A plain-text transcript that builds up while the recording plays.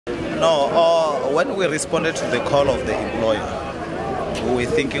No, when we responded to the call of the employer, we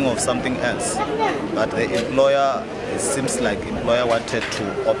were thinking of something else. But the employer, it seems like employer wanted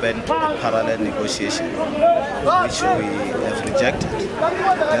to open a parallel negotiation, which we have rejected.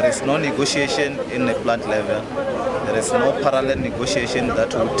 There is no negotiation in the plant level. There is no parallel negotiation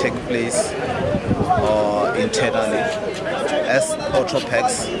that will take place internally as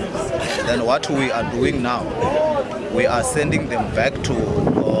Autopax. Then what we are doing now, we are sending them back to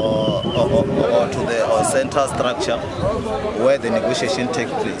the center structure where the negotiation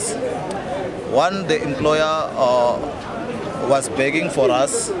takes place. One, the employer was begging for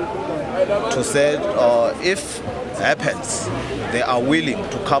us to say if happens, they are willing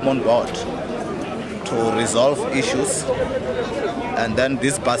to come on board to resolve issues, and then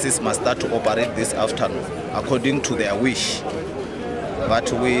these buses must start to operate this afternoon according to their wish.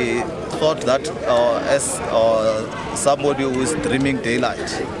 But we thought that as somebody who is dreaming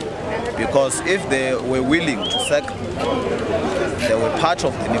daylight, because if they were willing to sack, they were part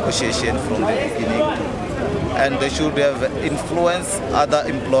of the negotiation from the beginning, and they should have influenced other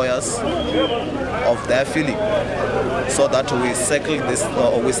employers of their feeling, so that we settle this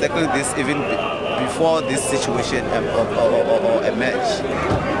even before this situation emerged.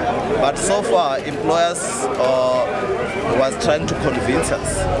 But so far, employers was trying to convince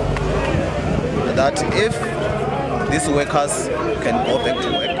us that if these workers can go back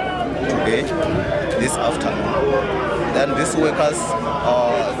to work today, this afternoon, then these workers,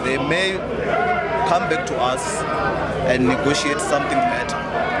 they may come back to us and negotiate something better.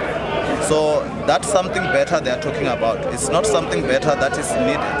 So that's something better they are talking about. It's not something better that is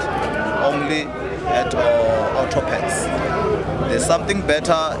needed only at Autopax. There's something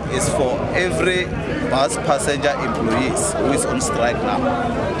better is for every bus passenger employees who is on strike now,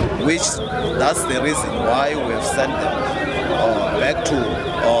 which that's the reason why we have sent them back to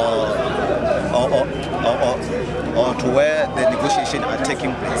where the negotiations are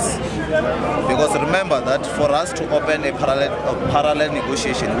taking place. Because remember that for us to open a parallel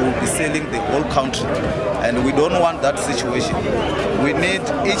negotiation, we will be selling the whole country, and we don't want that situation. We need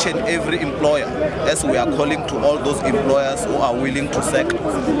each and every employer, as we are calling to all those employers who are willing to sack.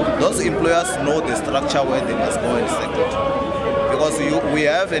 Those employers know the structure where they must go and sack it. Because we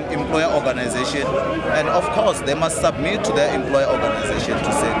have an employer organization, and of course they must submit to their employer organization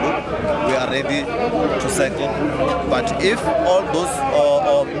to say, look, we are ready to settle. But if all those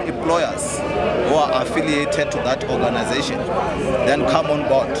employers who are affiliated to that organization then come on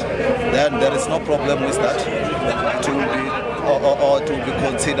board, then there is no problem with that. It will be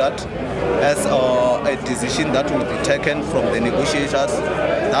considered as a decision that will be taken from the negotiators.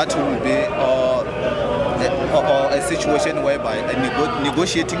 That will be a situation whereby a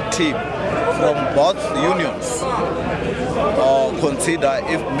negotiating team from both unions consider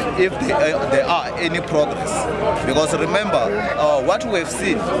if there are any progress. Because remember, what we have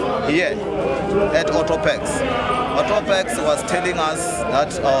seen here at Autopax was telling us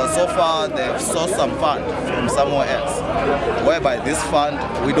that so far they have sourced some fund from somewhere else, whereby this fund,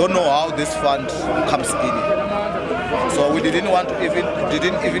 we don't know how this fund comes in. So we didn't even want to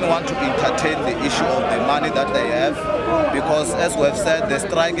entertain the issue of the money that they have, because as we have said, the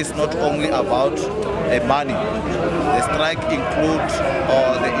strike is not only about the money. The strike includes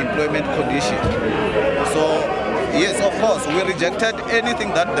the employment condition. So yes, of course, we rejected anything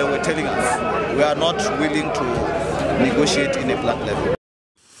that they were telling us. We are not willing to negotiate in a plant level.